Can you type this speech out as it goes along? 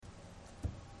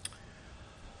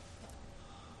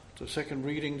The second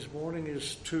reading this morning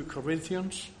is 2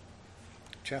 Corinthians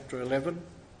chapter 11.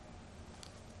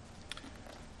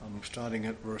 I'm starting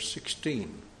at verse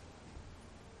 16.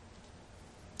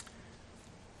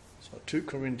 So 2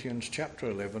 Corinthians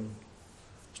chapter 11,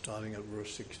 starting at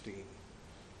verse 16.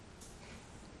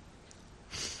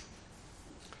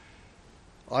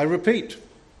 I repeat,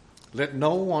 let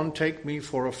no one take me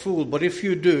for a fool, but if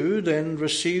you do, then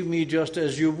receive me just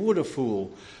as you would a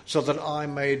fool, so that I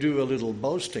may do a little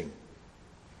boasting.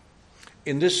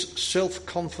 In this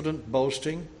self-confident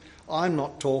boasting, I'm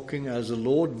not talking as the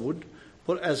Lord would,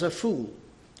 but as a fool.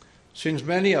 Since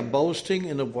many are boasting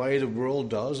in the way the world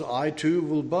does, I too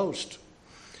will boast.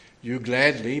 You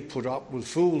gladly put up with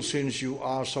fools since you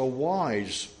are so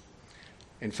wise.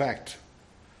 In fact,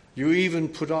 you even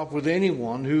put up with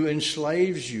anyone who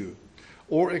enslaves you,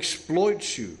 or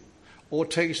exploits you, or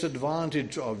takes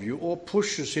advantage of you, or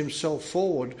pushes himself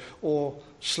forward, or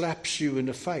slaps you in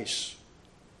the face.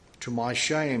 To my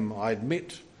shame, I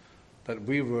admit that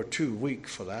we were too weak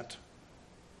for that.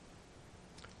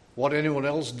 What anyone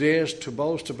else dares to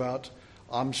boast about,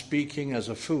 I'm speaking as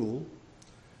a fool,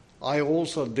 I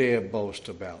also dare boast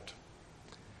about.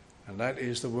 And that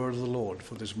is the word of the Lord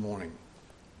for this morning.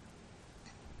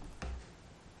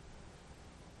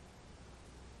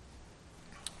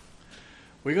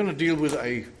 We're going to deal with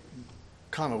a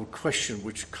kind of question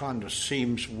which kind of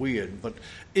seems weird, but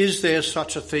is there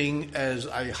such a thing as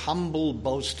a humble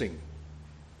boasting?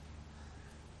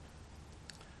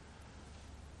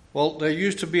 Well, there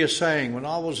used to be a saying when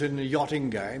I was in the yachting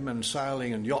game and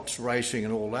sailing and yachts racing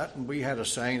and all that, and we had a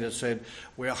saying that said,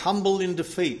 we're humble in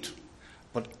defeat,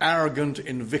 but arrogant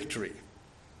in victory.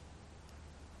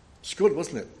 It's good,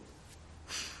 wasn't it?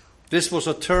 This was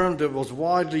a term that was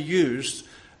widely used,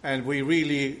 and we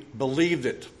really believed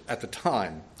it at the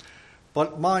time.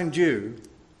 But mind you,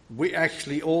 we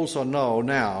actually also know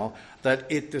now that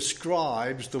it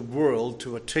describes the world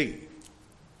to a T.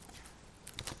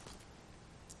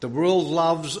 The world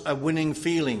loves a winning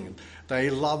feeling. They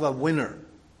love a winner.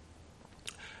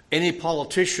 Any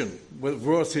politician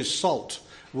worth his salt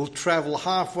will travel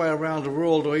halfway around the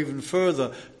world or even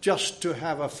further just to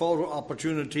have a photo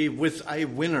opportunity with a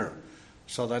winner,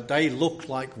 so that they look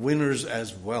like winners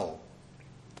as well.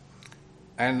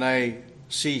 And they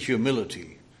see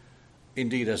humility,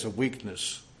 indeed, as a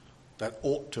weakness that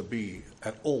ought to be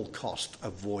at all cost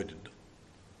avoided.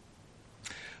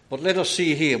 But let us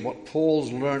see here what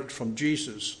Paul's learnt from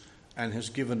Jesus and has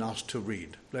given us to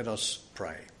read. Let us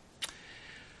pray.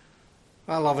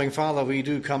 Our loving Father, we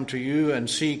do come to you and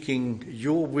seeking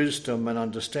your wisdom and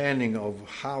understanding of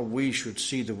how we should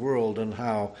see the world and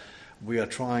how we are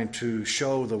trying to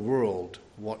show the world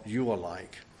what you are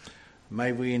like.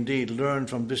 May we indeed learn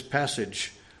from this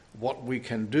passage what we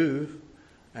can do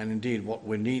and indeed what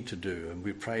we need to do. And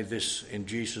we pray this in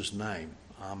Jesus' name.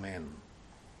 Amen.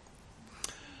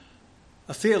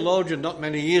 A theologian not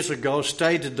many years ago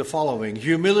stated the following: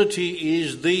 humility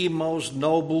is the most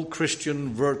noble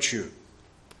Christian virtue.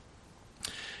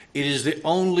 It is the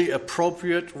only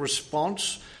appropriate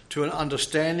response to an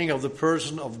understanding of the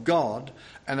person of God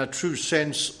and a true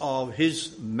sense of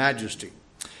his majesty.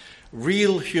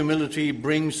 Real humility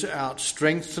brings out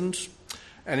strengthens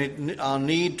and our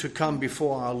need to come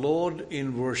before our Lord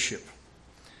in worship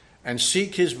and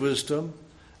seek his wisdom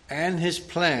and his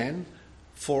plan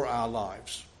for our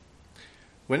lives.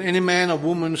 When any man or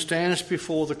woman stands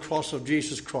before the cross of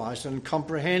Jesus Christ and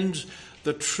comprehends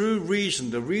the true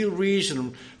reason, the real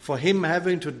reason for him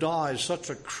having to die such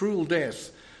a cruel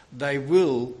death, they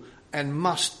will and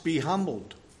must be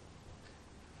humbled.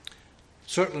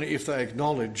 Certainly if they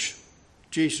acknowledge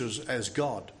Jesus as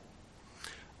God.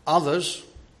 Others,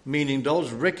 meaning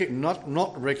those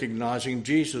not recognizing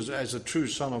Jesus as the true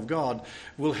Son of God,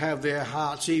 will have their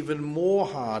hearts even more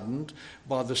hardened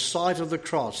by the sight of the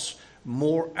cross,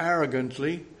 more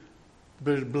arrogantly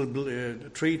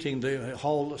treating the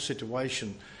whole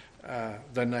situation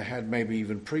than they had maybe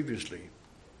even previously.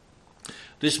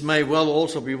 This may well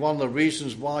also be one of the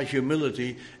reasons why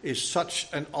humility is such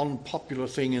an unpopular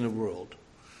thing in the world.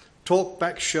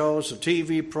 Talkback shows, the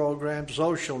TV programs,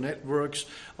 social networks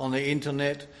on the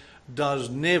internet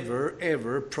does never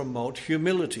ever promote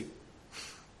humility.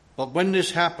 But when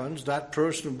this happens, that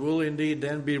person will indeed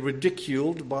then be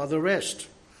ridiculed by the rest.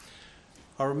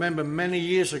 I remember many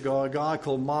years ago a guy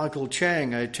called Michael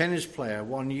Chang, a tennis player,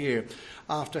 one year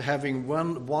after having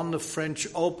won the French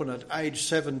Open at age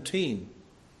 17.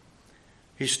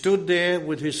 He stood there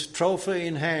with his trophy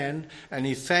in hand and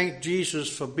he thanked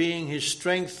Jesus for being his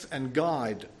strength and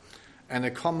guide, and the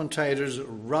commentators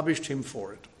rubbished him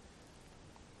for it.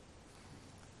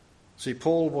 See,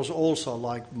 Paul was also,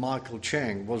 like Michael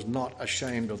Chang, was not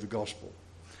ashamed of the gospel.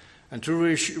 And to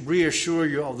reassure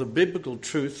you of the biblical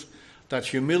truth that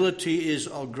humility is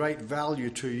of great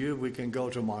value to you, we can go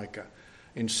to Micah.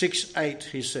 In 6:8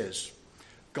 he says,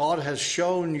 God has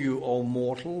shown you, O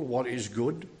mortal, what is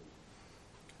good.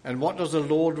 And what does the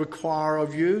Lord require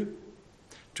of you?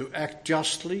 To act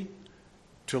justly,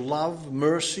 to love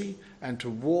mercy, and to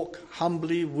walk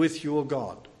humbly with your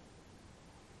God.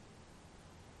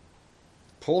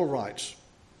 Paul writes,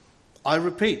 I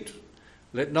repeat,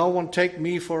 let no one take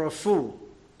me for a fool,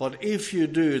 but if you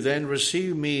do, then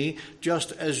receive me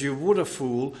just as you would a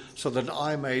fool, so that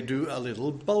I may do a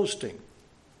little boasting.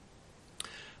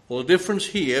 Well, the difference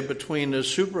here between the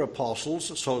super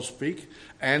apostles, so to speak,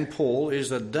 and Paul is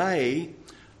that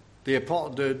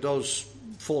those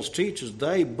false teachers,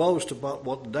 they boast about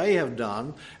what they have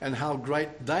done and how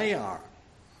great they are.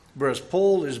 Whereas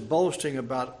Paul is boasting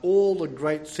about all the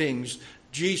great things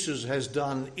Jesus has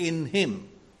done in him.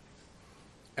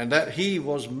 And that he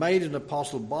was made an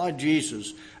apostle by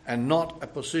Jesus and not a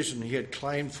position he had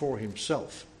claimed for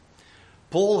himself.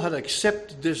 Paul had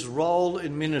accepted this role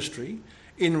in ministry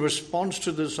in response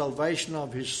to the salvation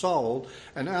of his soul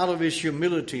and out of his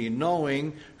humility,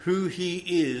 knowing who he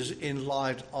is in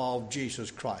light of Jesus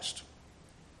Christ.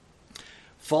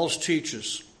 False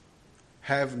teachers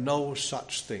have no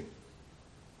such thing.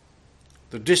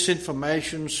 The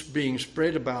disinformation being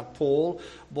spread about Paul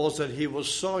was that he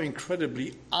was so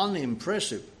incredibly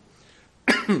unimpressive,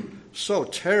 so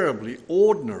terribly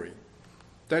ordinary,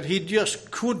 that he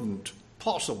just couldn't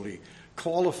possibly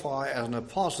qualify as an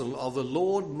apostle of the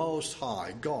Lord Most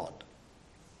High, God.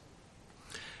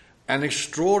 An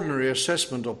extraordinary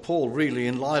assessment of Paul, really,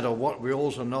 in light of what we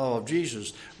also know of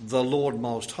Jesus, the Lord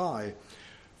Most High.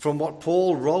 From what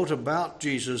Paul wrote about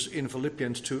Jesus in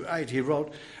Philippians 2:8, he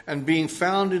wrote, and being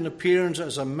found in appearance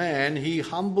as a man, he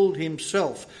humbled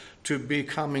himself to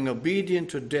becoming obedient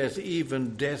to death,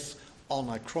 even death on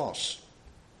a cross.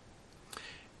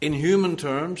 In human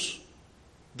terms,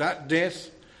 that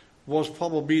death was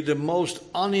probably the most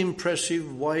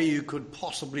unimpressive way you could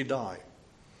possibly die.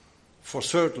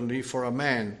 Certainly for a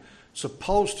man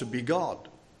supposed to be God.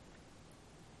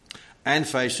 And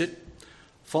face it,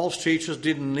 false teachers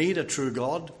didn't need a true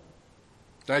God.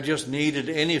 They just needed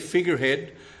any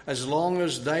figurehead as long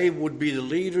as they would be the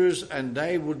leaders and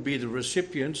they would be the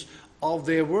recipients of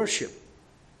their worship.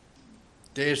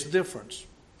 There's the difference.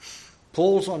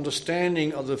 Paul's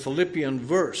understanding of the Philippian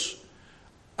verse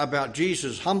about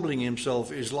Jesus humbling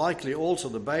himself is likely also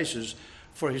the basis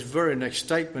for his very next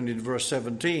statement in verse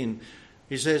 17.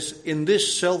 He says, in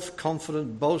this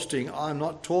self-confident boasting, I'm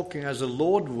not talking as the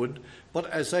Lord would, but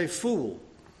as a fool.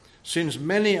 Since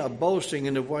many are boasting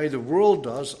in the way the world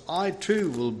does, I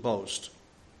too will boast.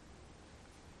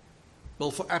 Well,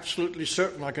 for absolutely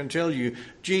certain, I can tell you,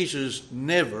 Jesus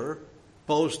never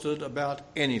boasted about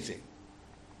anything.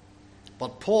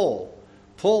 But Paul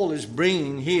is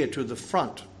bringing here to the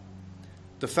front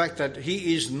the fact that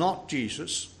he is not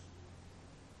Jesus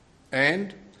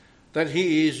and that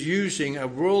he is using a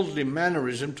worldly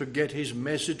mannerism to get his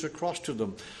message across to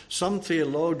them. Some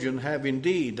theologians have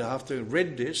indeed, after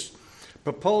read this,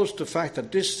 proposed the fact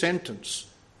that this sentence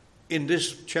in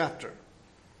this chapter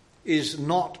is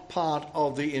not part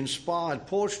of the inspired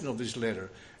portion of this letter.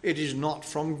 It is not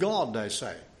from God, they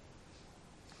say.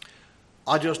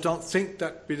 I just don't think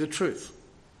that be the truth.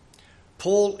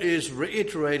 Paul is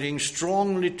reiterating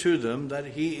strongly to them that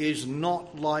he is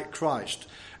not like Christ,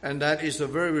 and that is the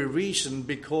very reason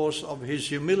because of his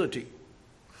humility.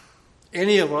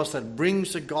 Any of us that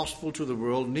brings the gospel to the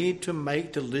world need to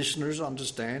make the listeners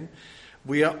understand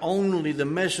we are only the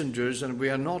messengers and we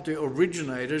are not the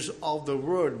originators of the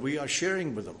word we are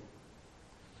sharing with them.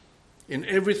 In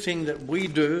everything that we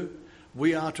do,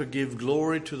 we are to give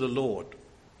glory to the Lord.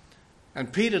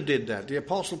 And Peter did that. The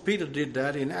Apostle Peter did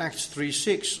that in Acts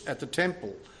 3:6 at the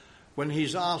temple. When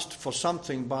he's asked for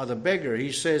something by the beggar,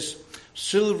 he says,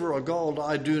 silver or gold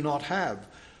I do not have,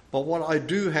 but what I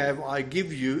do have I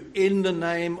give you in the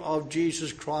name of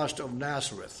Jesus Christ of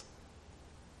Nazareth.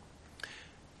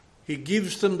 He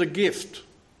gives them the gift,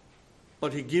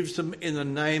 but he gives them in the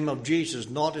name of Jesus,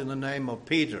 not in the name of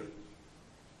Peter.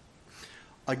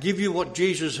 I give you what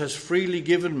Jesus has freely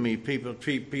given me,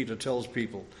 Peter tells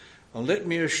people. And let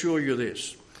me assure you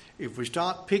this, if we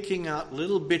start picking out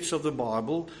little bits of the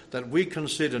Bible that we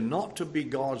consider not to be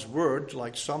God's word,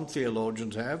 like some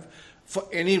theologians have, for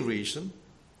any reason,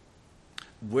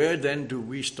 where then do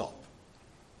we stop?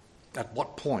 At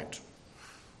what point?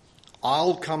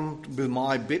 I'll come with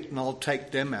my bit and I'll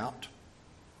take them out.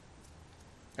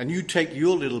 And you take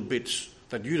your little bits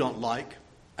that you don't like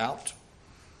out.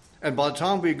 And by the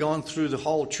time we've gone through the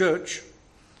whole church,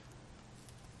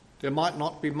 there might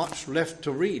not be much left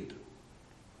to read.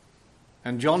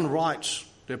 And John writes,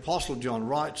 the Apostle John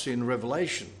writes in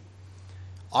Revelation,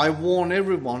 I warn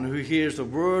everyone who hears the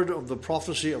word of the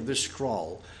prophecy of this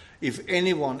scroll. If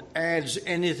anyone adds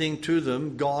anything to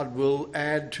them, God will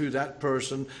add to that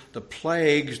person the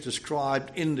plagues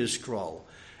described in this scroll.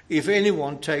 If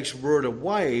anyone takes word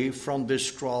away from this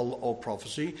scroll or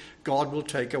prophecy, God will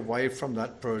take away from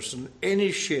that person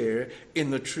any share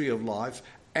in the tree of life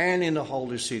and in the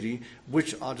holy city,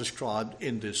 which are described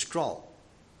in this scroll.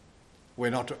 We're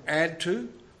not to add to,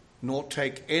 nor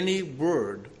take any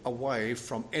word away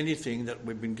from anything that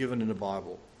we've been given in the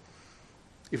Bible.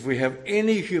 If we have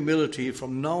any humility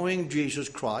from knowing Jesus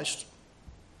Christ,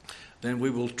 then we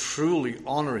will truly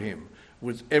honour him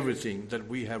with everything that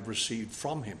we have received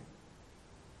from him.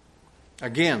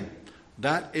 Again,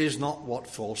 that is not what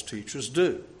false teachers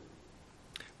do.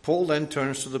 Paul then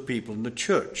turns to the people in the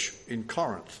church in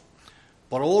Corinth,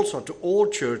 but also to all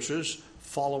churches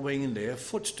following in their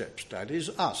footsteps, that is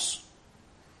us.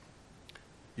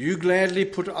 You gladly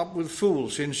put up with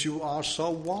fools since you are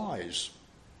so wise.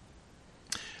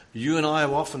 You and I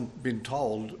have often been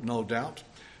told, no doubt,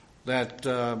 that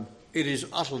it is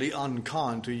utterly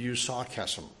unkind to use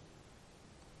sarcasm.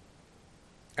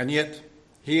 And yet,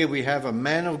 here we have a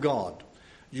man of God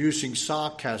using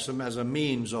sarcasm as a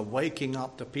means of waking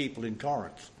up the people in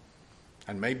Corinth,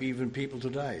 and maybe even people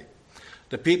today.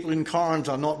 The people in Corinth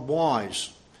are not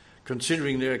wise,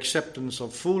 considering their acceptance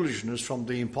of foolishness from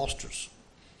the impostors.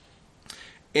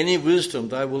 Any wisdom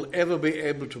they will ever be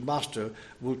able to muster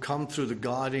will come through the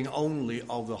guiding only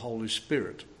of the Holy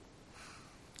Spirit.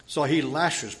 So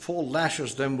Paul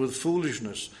lashes them with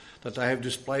foolishness that they have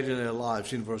displayed in their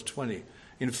lives in verse 20.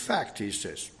 In fact, he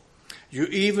says, you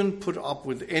even put up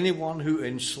with anyone who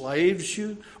enslaves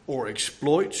you or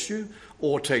exploits you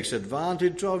or takes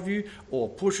advantage of you or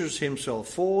pushes himself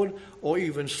forward or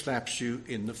even slaps you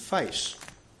in the face.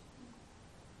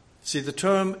 See, the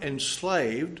term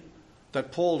enslaved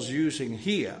that Paul's using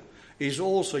here is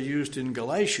also used in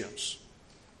Galatians.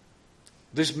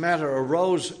 This matter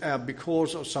arose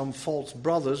because of some false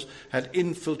brothers had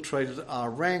infiltrated our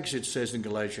ranks, it says in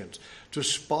Galatians, to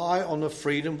spy on the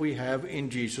freedom we have in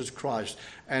Jesus Christ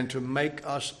and to make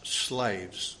us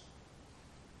slaves.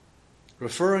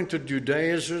 Referring to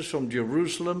Judaizers from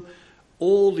Jerusalem,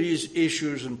 all these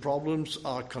issues and problems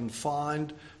are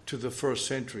confined to the first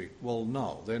century. Well,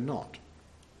 no, they're not.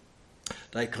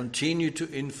 They continue to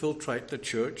infiltrate the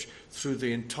church through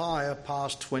the entire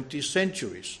past 20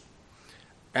 centuries.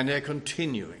 And they're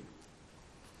continuing.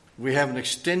 We have an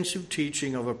extensive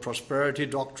teaching of a prosperity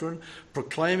doctrine,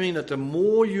 proclaiming that the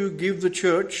more you give the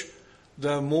church,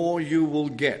 the more you will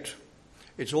get.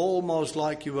 It's almost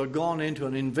like you have gone into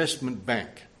an investment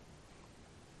bank,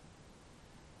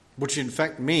 which in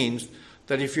fact means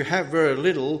that if you have very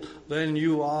little, then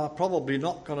you are probably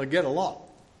not going to get a lot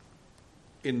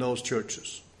in those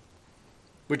churches,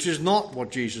 which is not what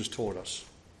Jesus taught us.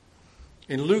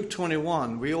 In Luke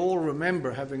 21, we all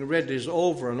remember having read this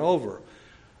over and over.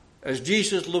 As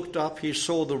Jesus looked up, he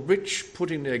saw the rich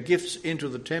putting their gifts into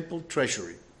the temple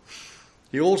treasury.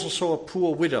 He also saw a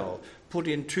poor widow put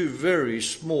in 2 very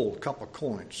small copper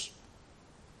coins.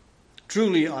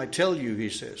 Truly, I tell you, he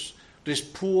says, this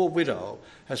poor widow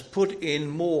has put in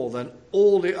more than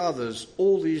all the others,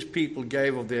 all these people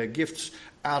gave of their gifts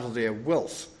out of their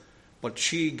wealth. But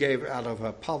she gave out of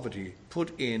her poverty,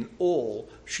 put in all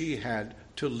she had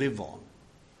to live on.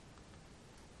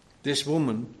 This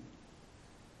woman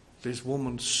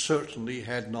certainly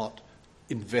had not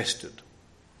invested.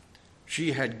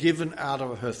 She had given out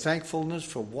of her thankfulness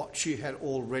for what she had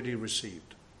already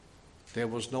received. There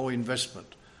was no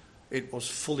investment. It was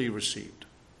fully received.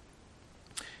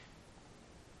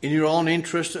 In your own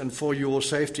interest and for your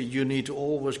safety, you need to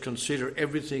always consider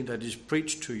everything that is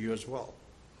preached to you as well.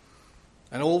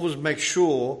 And always make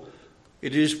sure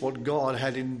it is what God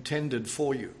had intended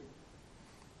for you.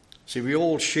 See, we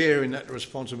all share in that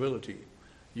responsibility.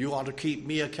 You are to keep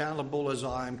me accountable as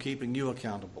I am keeping you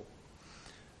accountable.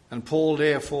 And Paul,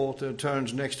 therefore,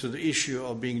 turns next to the issue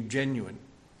of being genuine.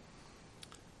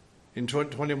 In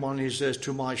 21, he says,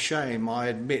 to my shame, I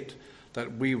admit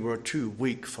that we were too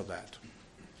weak for that.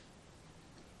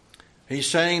 He's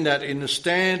saying that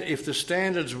if the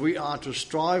standards we are to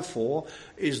strive for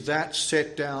is that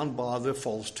set down by the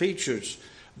false teachers,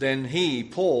 then he,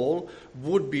 Paul,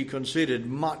 would be considered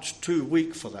much too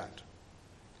weak for that.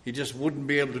 He just wouldn't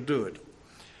be able to do it.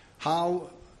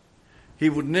 He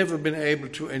would never have been able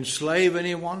to enslave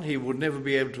anyone. He would never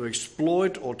be able to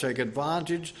exploit or take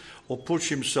advantage or push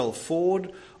himself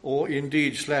forward or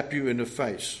indeed slap you in the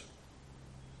face.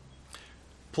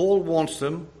 Paul wants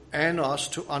them and us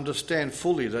to understand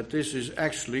fully that this is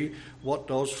actually what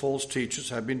those false teachers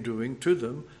have been doing to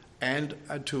them and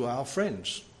to our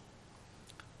friends.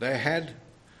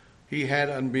 He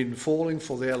had been falling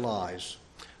for their lies.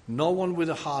 No one with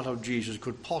the heart of Jesus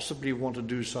could possibly want to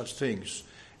do such things.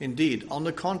 Indeed, on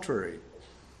the contrary,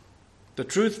 the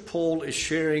truth Paul is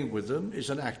sharing with them is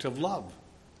an act of love.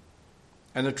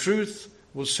 And the truth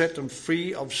will set them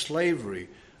free of slavery,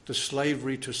 the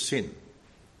slavery to sin.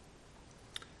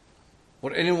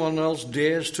 What anyone else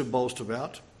dares to boast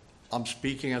about, I'm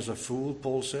speaking as a fool,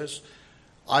 Paul says,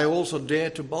 I also dare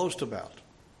to boast about.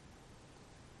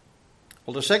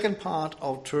 Well, the second part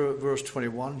of verse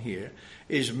 21 here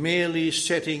is merely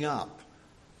setting up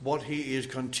what he is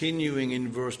continuing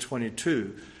in verse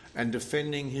 22 and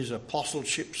defending his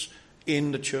apostleships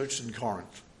in the church in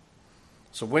Corinth.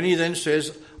 So when he then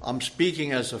says, I'm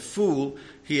speaking as a fool,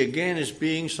 he again is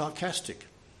being sarcastic.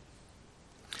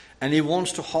 And he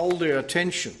wants to hold their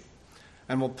attention.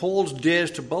 And what Paul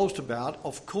dares to boast about,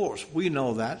 of course, we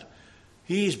know that,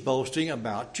 he's boasting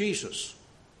about Jesus.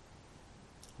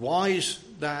 Why is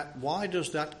that? Why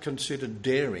does that consider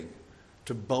daring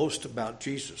to boast about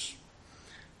Jesus?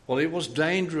 Well, it was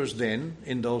dangerous then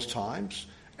in those times,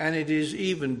 and it is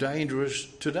even dangerous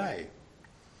today.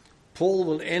 Paul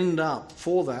will end up,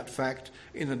 for that fact,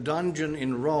 in a dungeon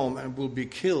in Rome and will be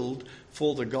killed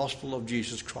for the gospel of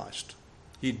Jesus Christ.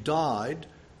 He died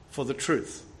for the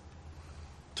truth.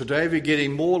 Today we're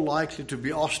getting more likely to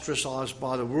be ostracized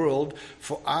by the world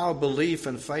for our belief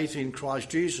and faith in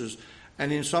Christ Jesus.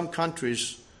 And in some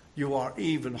countries, you are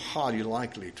even highly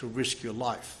likely to risk your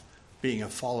life being a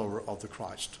follower of the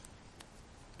Christ.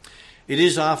 It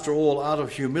is, after all, out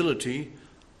of humility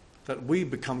that we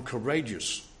become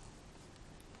courageous.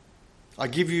 I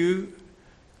give you,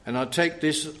 and I take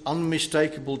this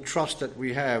unmistakable trust that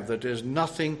we have, that there's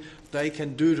nothing they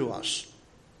can do to us.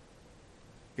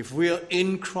 If we are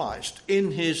in Christ,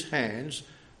 in his hands,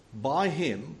 by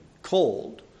him,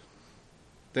 called,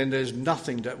 then there's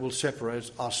nothing that will separate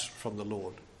us from the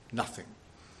Lord. Nothing.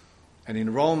 And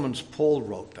in Romans, Paul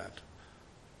wrote that.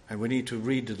 And we need to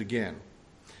read it again.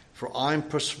 For I'm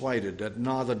persuaded that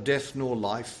neither death nor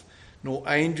life, nor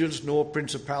angels, nor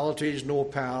principalities, nor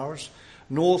powers,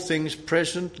 nor things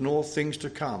present, nor things to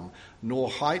come, nor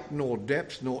height, nor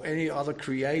depth, nor any other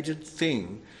created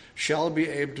thing shall be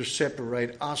able to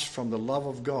separate us from the love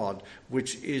of God,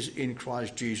 which is in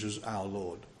Christ Jesus our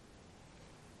Lord.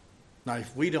 Now,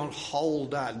 if we don't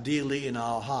hold that dearly in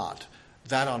our heart,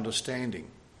 that understanding,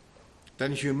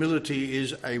 then humility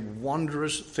is a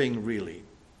wondrous thing, really.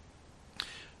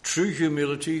 True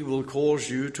humility will cause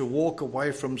you to walk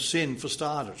away from sin, for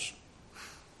starters.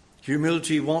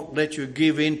 Humility won't let you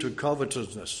give in to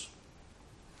covetousness.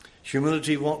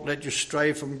 Humility won't let you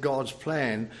stray from God's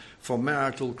plan for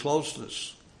marital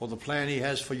closeness or the plan he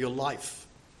has for your life.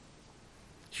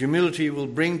 Humility will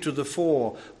bring to the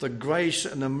fore the grace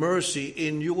and the mercy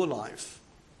in your life.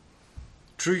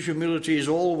 True humility is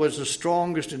always the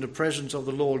strongest in the presence of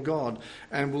the Lord God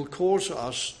and will cause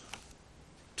us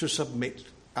to submit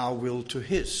our will to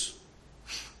his.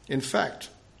 In fact,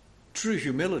 true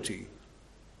humility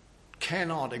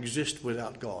cannot exist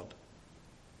without God.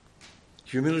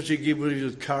 Humility gives you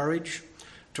the courage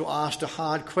to ask the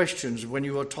hard questions when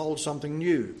you are told something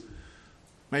new.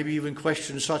 Maybe even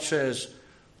questions such as,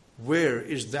 where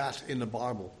is that in the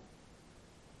Bible?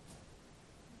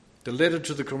 The letter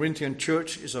to the Corinthian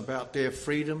church is about their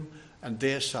freedom and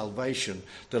their salvation.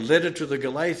 The letter to the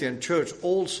Galatian church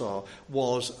also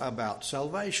was about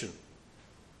salvation.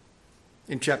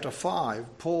 In chapter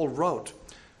 5, Paul wrote,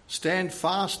 Stand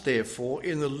fast, therefore,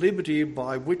 in the liberty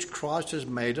by which Christ has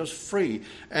made us free,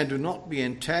 and do not be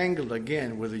entangled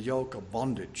again with the yoke of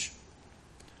bondage.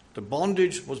 The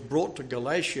bondage was brought to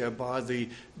Galatia by the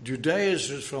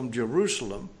Judaizers from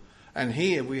Jerusalem, and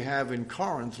here we have in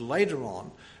Corinth, later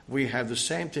on, we have the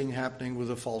same thing happening with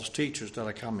the false teachers that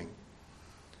are coming.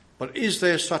 But is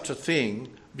there such a thing,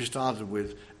 we started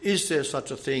with, is there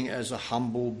such a thing as a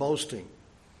humble boasting?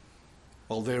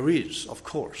 Well, there is, of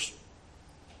course.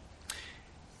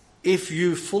 If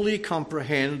you fully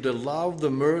comprehend the love, the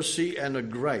mercy, and the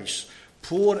grace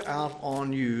poured out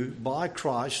on you by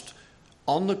Christ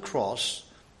on the cross,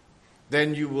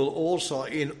 then you will also,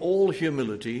 in all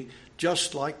humility,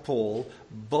 just like Paul,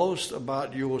 boast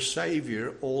about your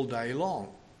Saviour all day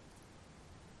long.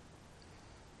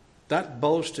 That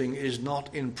boasting is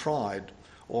not in pride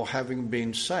or having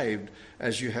been saved,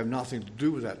 as you have nothing to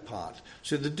do with that part.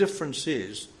 So the difference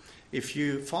is, if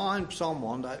you find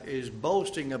someone that is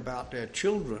boasting about their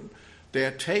children,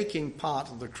 they're taking part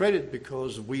of the credit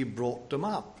because we brought them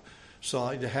up. So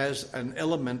it has an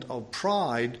element of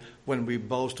pride when we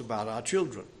boast about our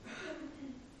children.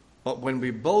 But when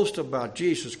we boast about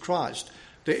Jesus Christ,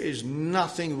 there is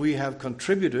nothing we have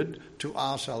contributed to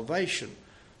our salvation.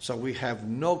 So we have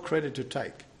no credit to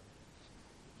take.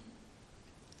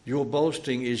 Your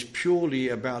boasting is purely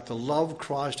about the love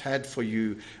Christ had for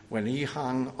you when he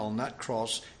hung on that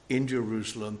cross in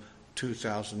Jerusalem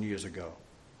 2,000 years ago.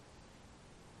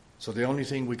 So the only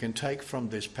thing we can take from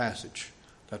this passage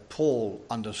that Paul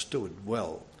understood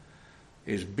well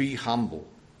is be humble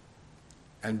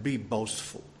and be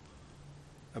boastful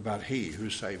about he who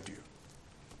saved you.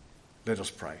 Let us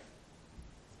pray.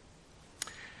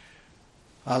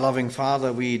 Our loving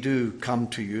Father, we do come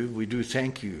to you. We do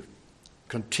thank you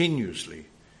continuously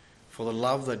for the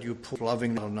love that you put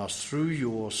loving on us through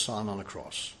your Son on the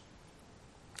cross.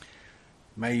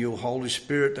 May your Holy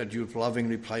Spirit that you've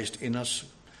lovingly placed in us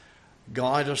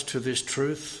guide us to this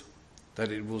truth,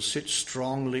 that it will sit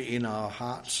strongly in our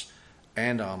hearts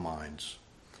and our minds.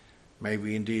 May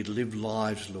we indeed live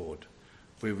lives, Lord,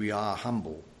 where we are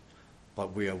humble,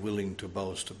 but we are willing to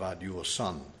boast about your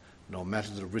Son, no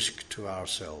matter the risk to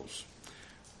ourselves.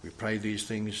 We pray these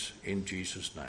things in Jesus' name.